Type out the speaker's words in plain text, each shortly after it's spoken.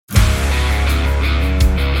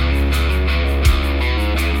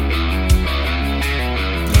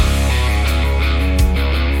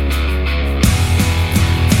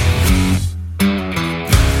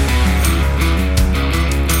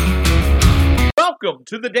Welcome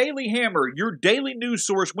to the Daily Hammer, your daily news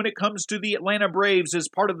source when it comes to the Atlanta Braves as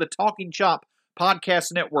part of the Talking Chop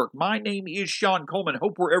podcast network. My name is Sean Coleman.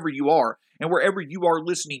 Hope wherever you are and wherever you are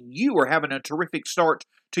listening, you are having a terrific start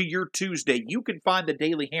to your Tuesday. You can find the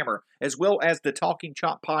Daily Hammer as well as the Talking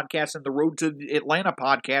Chop podcast and the Road to Atlanta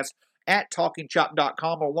podcast at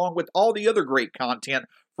TalkingChop.com, along with all the other great content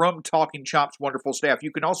from Talking Chop's wonderful staff.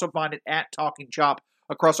 You can also find it at Talking Chop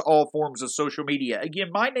across all forms of social media. Again,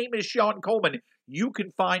 my name is Sean Coleman. You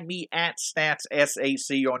can find me at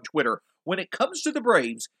StatsSAC on Twitter. When it comes to the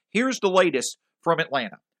Braves, here's the latest from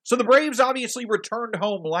Atlanta. So the Braves obviously returned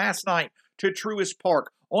home last night to Truist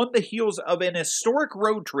Park on the heels of an historic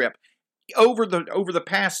road trip over the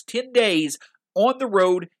past 10 days on the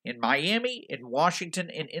road in Miami, in Washington,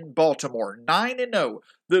 and in Baltimore. 9-0.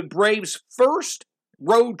 The Braves' first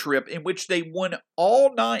road trip in which they won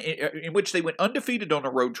all nine, in which they went undefeated on a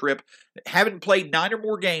road trip, having played 9 or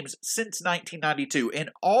more games since 1992, and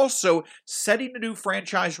also setting a new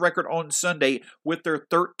franchise record on Sunday with their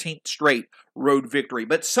 13th straight road victory.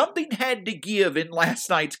 But something had to give in last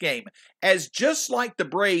night's game, as just like the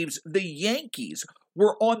Braves, the Yankees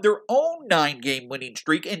were on their own 9-game winning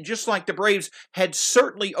streak, and just like the Braves had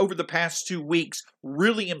certainly over the past 2 weeks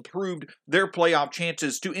really improved their playoff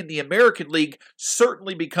chances to, in the American League,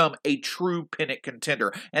 certainly become a true pennant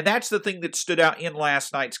contender. And that's the thing that stood out in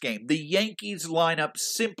last night's game. The Yankees lineup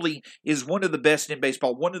simply is one of the best in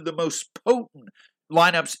baseball, one of the most potent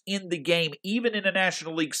lineups in the game, even in a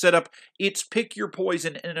National League setup. It's pick your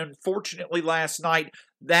poison, and unfortunately last night,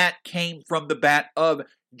 that came from the bat of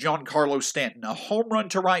Giancarlo Stanton. A home run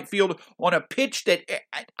to right field on a pitch that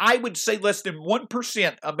I would say less than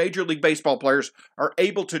 1% of Major League Baseball players are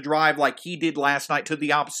able to drive like he did last night to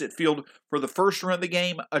the opposite field for the first run of the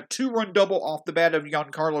game. A 2-run double off the bat of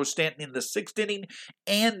Giancarlo Stanton in the 6th inning,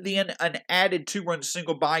 and then an added 2-run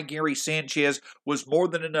single by Gary Sanchez was more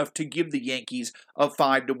than enough to give the Yankees a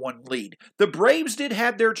 5-1 lead. The Braves did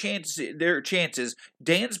have their chances.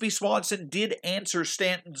 Dansby Swanson did answer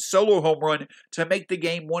Stanton's solo home run to make the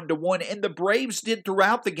game 1-1, and the Braves did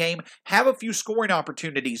throughout the game have a few scoring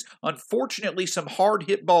opportunities. Unfortunately, some hard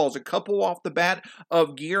hit balls, a couple off the bat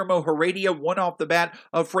of Guillermo Heredia, one off the bat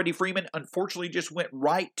of Freddie Freeman, unfortunately just went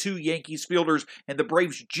right to Yankees fielders, and the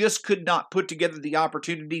Braves just could not put together the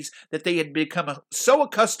opportunities that they had become so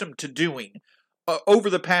accustomed to doing over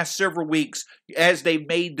the past several weeks as they've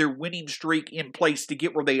made their winning streak in place to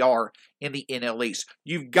get where they are in the NL East.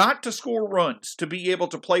 You've got to score runs to be able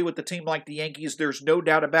to play with a team like the Yankees. There's no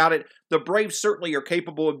doubt about it. The Braves certainly are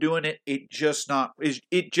capable of doing it. It just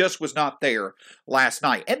was not there last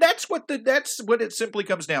night. And that's what it simply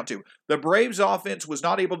comes down to. The Braves offense was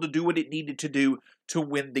not able to do what it needed to do to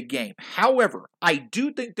win the game. However, I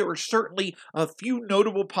do think there are certainly a few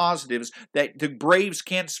notable positives that the Braves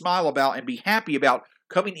can smile about and be happy about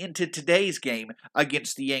coming into today's game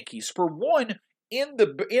against the Yankees. For one, in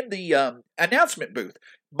the announcement booth,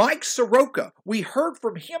 Mike Soroka, we heard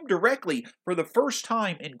from him directly for the first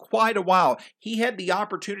time in quite a while. He had the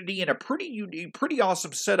opportunity in a pretty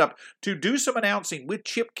awesome setup to do some announcing with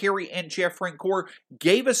Chip Caray and Jeff Francoeur,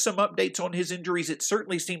 gave us some updates on his injuries. It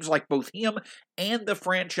certainly seems like both him and the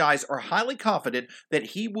franchise are highly confident that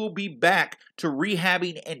he will be back to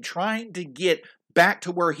rehabbing and trying to get back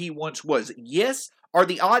to where he once was. Yes, are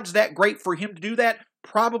the odds that great for him to do that?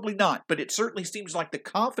 Probably not, but it certainly seems like the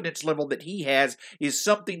confidence level that he has is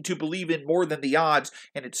something to believe in more than the odds,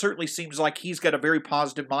 and it certainly seems like he's got a very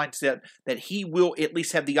positive mindset that he will at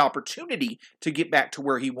least have the opportunity to get back to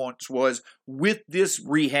where he once was with this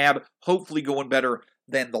rehab, hopefully going better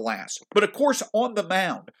than the last. But of course, on the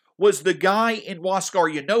mound was the guy in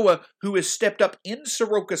Huascar Ynoa who has stepped up in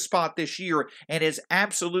Soroka's spot this year and has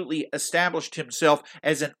absolutely established himself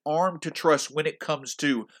as an arm to trust when it comes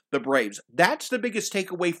to the Braves. That's the biggest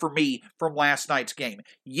takeaway for me from last night's game.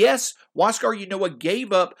 Yes, Huascar Ynoa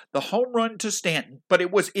gave up the home run to Stanton, but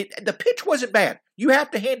the pitch wasn't bad. You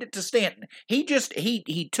have to hand it to Stanton.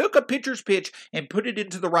 He took a pitcher's pitch and put it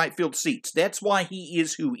into the right field seats. That's why he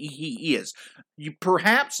is who he is. You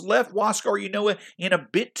perhaps left Huascar Ynoa in a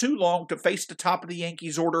bit too long to face the top of the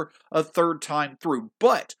Yankees order a third time through.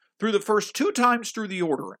 But through the first 2 times through the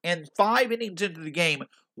order and 5 innings into the game,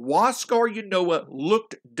 Huascar Ynoa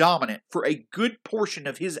looked dominant for a good portion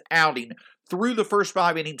of his outing through the first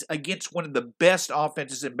 5 innings against one of the best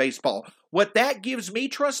offenses in baseball. What that gives me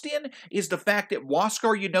trust in is the fact that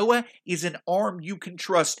Huascar Ynoa is an arm you can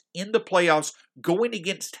trust in the playoffs going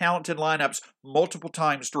against talented lineups multiple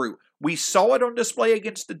times through. We saw it on display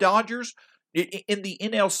against the Dodgers. in the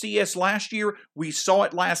NLCS last year. We saw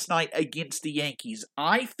it last night against the Yankees.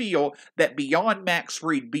 I feel that beyond Max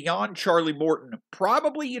Fried, beyond Charlie Morton,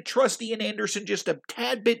 probably you trust Ian Anderson just a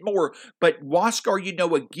tad bit more, but Huascar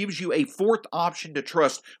Ynoa gives you a fourth option to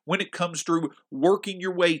trust when it comes through working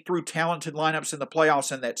your way through talented lineups in the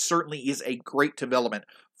playoffs, and that certainly is a great development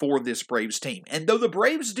for this Braves team. And though the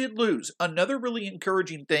Braves did lose, another really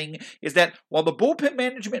encouraging thing is that while the bullpen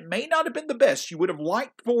management may not have been the best, you would have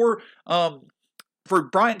liked for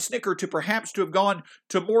Brian Snitker to perhaps to have gone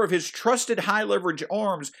to more of his trusted high leverage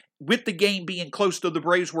arms with the game being close to the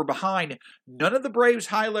Braves were behind. None of the Braves'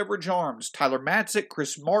 high leverage arms, Tyler Matzek,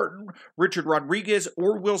 Chris Martin, Richard Rodriguez,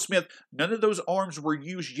 or Will Smith, none of those arms were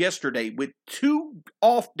used yesterday. With 2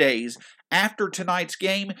 off days after tonight's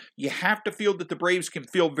game, you have to feel that the Braves can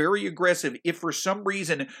feel very aggressive. If for some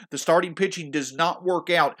reason the starting pitching does not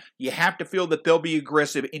work out, you have to feel that they'll be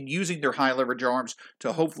aggressive in using their high leverage arms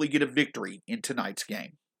to hopefully get a victory in tonight's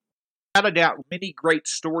game. Without a doubt, many great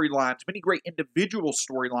storylines, many great individual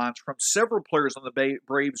storylines from several players on the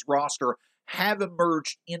Braves roster have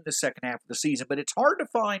emerged in the second half of the season, but it's hard to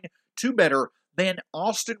find two better than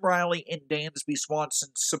Austin Riley and Dansby Swanson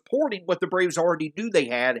supporting what the Braves already knew they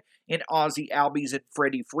had in Ozzie Albies and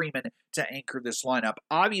Freddie Freeman to anchor this lineup.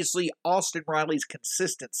 Obviously, Austin Riley's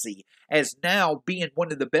consistency as now being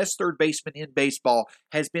one of the best third basemen in baseball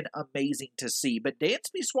has been amazing to see, but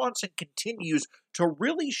Dansby Swanson continues to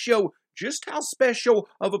really show just how special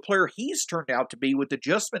of a player he's turned out to be with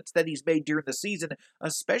adjustments that he's made during the season,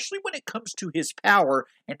 especially when it comes to his power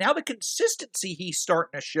and now the consistency he's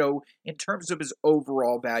starting to show in terms of his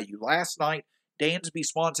overall value. Last night, Dansby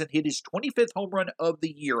Swanson hit his 25th home run of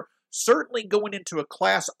the year, certainly going into a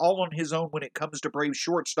class all on his own when it comes to Braves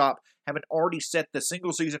shortstop, having already set the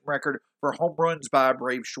single-season record for home runs by a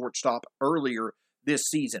Braves shortstop earlier this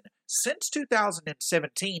season. Since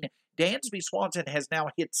 2017, Dansby Swanson has now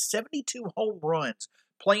hit 72 home runs,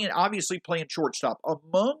 playing shortstop.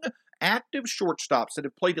 Among active shortstops that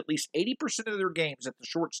have played at least 80% of their games at the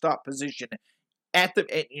shortstop position in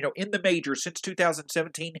the majors since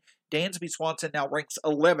 2017, Dansby Swanson now ranks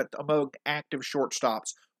 11th among active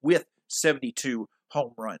shortstops with 72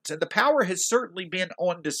 home runs. And the power has certainly been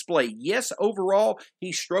on display. Yes, overall,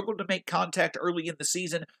 he struggled to make contact early in the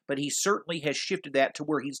season, but he certainly has shifted that to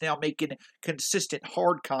where he's now making consistent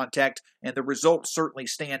hard contact, and the results certainly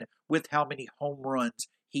stand with how many home runs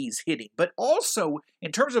he's hitting. But also,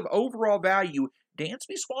 in terms of overall value,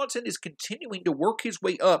 Dansby Swanson is continuing to work his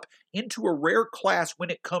way up into a rare class when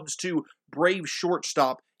it comes to Braves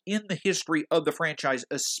shortstop in the history of the franchise,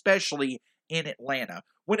 especially in Atlanta.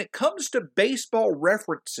 When it comes to Baseball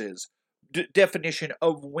Reference's definition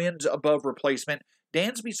of wins above replacement,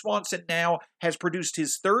 Dansby Swanson now has produced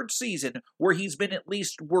his third season where he's been at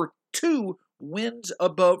least worth 2 wins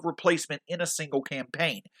above replacement in a single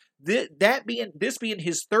campaign. This being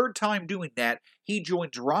his third time doing that, he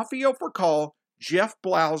joins Rafael Furcal, Jeff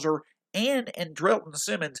Blauser, and Andrelton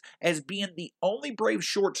Simmons as being the only Braves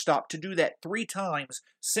shortstop to do that 3 times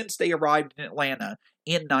since they arrived in Atlanta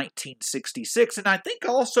in 1966. And I think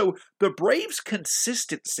also the Braves'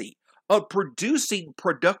 consistency of producing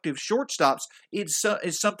productive shortstops is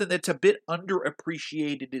something that's a bit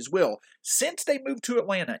underappreciated as well. Since they moved to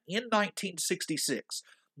Atlanta in 1966,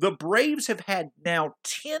 the Braves have had now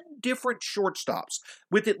 10 different shortstops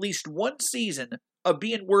with at least one season of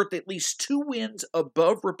being worth at least 2 wins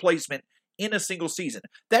above replacement in a single season.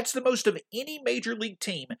 That's the most of any major league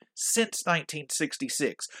team since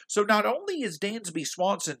 1966. So not only is Dansby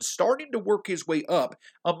Swanson starting to work his way up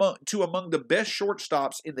among the best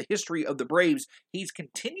shortstops in the history of the Braves, he's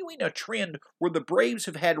continuing a trend where the Braves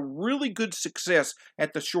have had really good success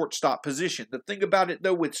at the shortstop position. The thing about it,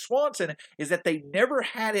 though, with Swanson is that they never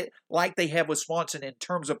had it like they have with Swanson in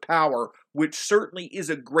terms of power, which certainly is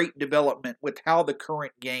a great development with how the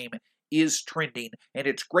current game is trending, and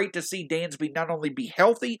it's great to see Dansby not only be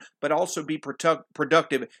healthy, but also be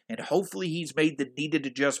productive, and hopefully he's made the needed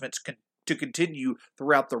adjustments to continue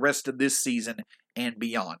throughout the rest of this season and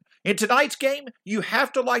beyond. In tonight's game, you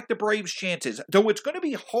have to like the Braves' chances, though it's going to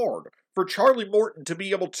be hard for Charlie Morton to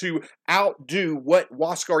be able to outdo what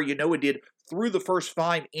Huascar Ynoa did through the first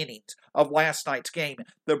 5 innings of last night's game.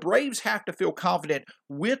 The Braves have to feel confident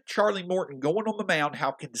with Charlie Morton going on the mound,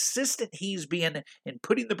 how consistent he's been in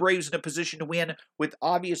putting the Braves in a position to win, with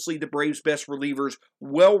obviously the Braves' best relievers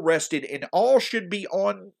well rested, and all should be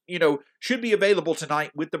available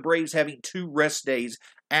tonight, with the Braves having 2 rest days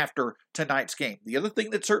after tonight's game. The other thing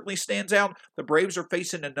that certainly stands out, the Braves are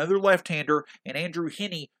facing another left-hander, and Andrew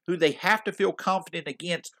Heaney, who they have to feel confident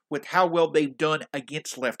against with how well they've done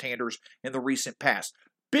against left-handers in the recent past.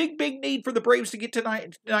 Big need for the Braves to get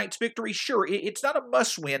tonight's victory. Sure, it's not a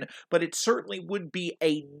must-win, but it certainly would be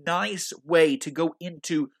a nice way to go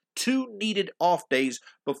into 2 needed off days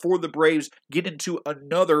before the Braves get into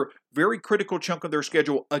another very critical chunk of their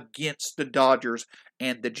schedule against the Dodgers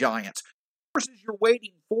and the Giants. As you're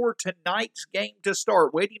waiting for tonight's game to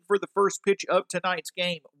start, waiting for the first pitch of tonight's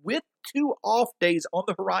game, with 2 off days on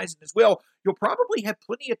the horizon as well, you'll probably have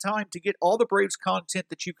plenty of time to get all the Braves content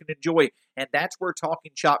that you can enjoy, and that's where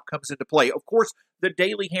Talking Chop comes into play. Of course, the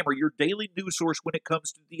Daily Hammer, your daily news source when it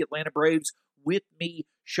comes to the Atlanta Braves, with me,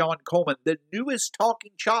 Sean Coleman. The newest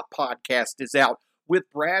Talking Chop podcast is out with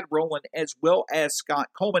Brad Rowland as well as Scott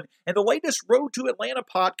Coleman, and the latest Road to Atlanta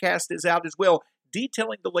podcast is out as well,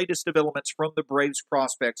 detailing the latest developments from the Braves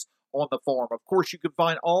prospects on the farm. Of course, you can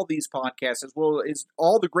find all these podcasts as well as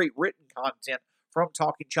all the great written content from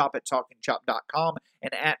Talking Chop at TalkingChop.com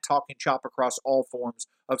and at Talking Chop across all forms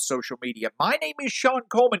of social media. My name is Sean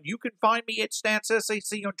Coleman. You can find me at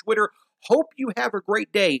StatsSAC on Twitter. Hope you have a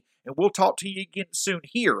great day, and we'll talk to you again soon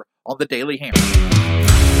here on the Daily Hammer.